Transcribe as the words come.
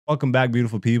Welcome back,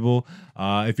 beautiful people.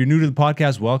 If you're new to the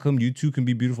podcast, welcome. You too can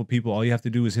be beautiful people. All you have to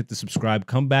do is hit the subscribe.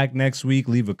 Come back next week,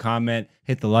 leave a comment,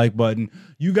 hit the like button.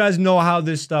 You guys know how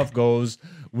this stuff goes.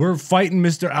 We're fighting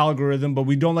Mr. Algorithm, but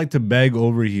we don't like to beg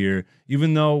over here,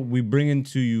 even though we bring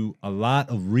into you a lot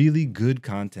of really good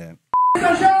content.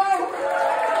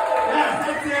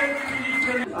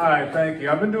 All right, thank you.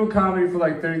 I've been doing comedy for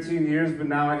like 13 years, but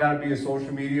now I gotta be a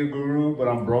social media guru, but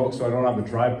I'm broke, so I don't have a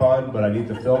tripod, but I need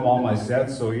to film all my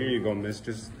sets, so here you go, miss.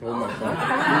 Just hold my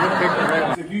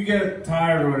phone. If you get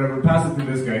tired or whatever, pass it to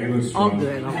this guy. He looks strong. I'm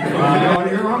good.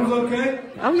 Your arm's okay?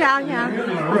 Oh,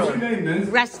 yeah. What's your name, miss?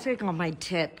 Resting on my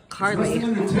tit. Carly. Resting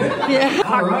on your tit? Yeah.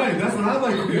 All right, that's what I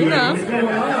like to do. You know. What's going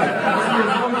on? That's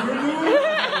what you're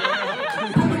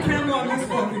doing? Put the camera on this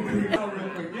fucking dude.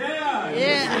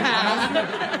 Yeah.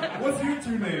 What's your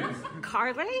two names?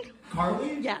 Carly?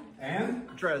 Carly? Yeah. And?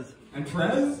 Trez. And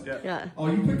Trez? Yeah. Oh,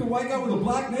 you picked a white guy with a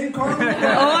black name, Carly?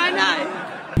 Oh, I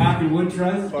know. Happy Wood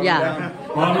Trez? Yeah.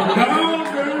 Bottom down,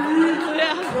 baby!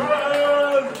 Yeah.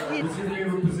 Trez! What's your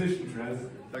favorite position, Trez?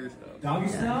 Doggy style. Doggy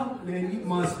style? Man, you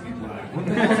must be black. What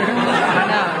the hell's going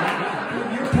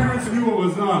on? Your parents knew what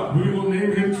was up. We will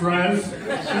name him Trez.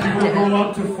 He will go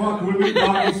up to fuck women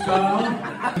doggy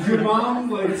style. Did your mom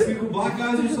like single black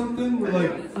guys or something? Or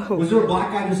like, was there a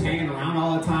black guy just hanging around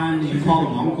all the time and you call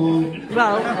him uncle?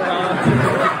 Well.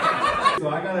 So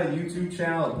I got a YouTube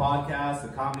channel, a podcast, a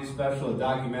comedy special, a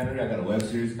documentary. I got a web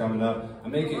series coming up.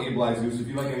 I'm AKA Black Zeus. If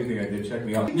you like anything I did, check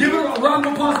me out. Give it a round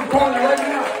of applause for Carly right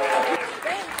now.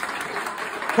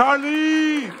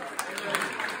 Carly!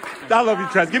 I love you,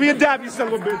 Trez. Give me a dab, you son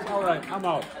of a bitch. All right, I'm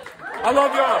out. I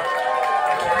love y'all.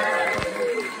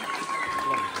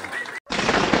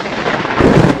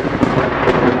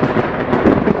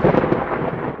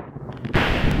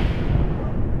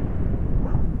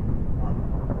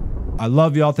 I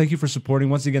love y'all. Thank you for supporting.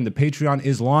 Once again, the Patreon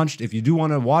is launched. If you do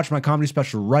want to watch my comedy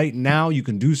special right now, you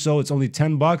can do so. It's only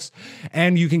 $10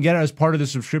 and you can get it as part of the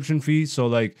subscription fee. So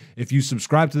like if you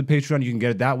subscribe to the Patreon, you can get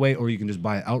it that way, or you can just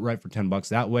buy it outright for $10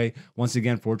 that way. Once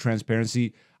again, for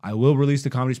transparency, I will release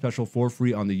the comedy special for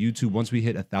free on the YouTube once we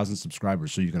hit 1,000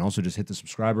 subscribers. So you can also just hit the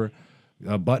subscriber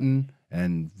button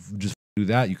and just do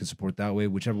that. You can support that way,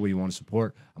 whichever way you want to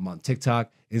support. I'm on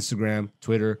TikTok, Instagram,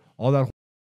 Twitter, all that.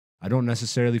 I don't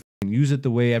necessarily use it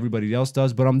the way everybody else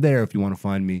does, but I'm there if you want to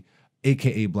find me.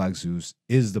 AKA Black Zeus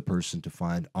is the person to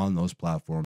find on those platforms.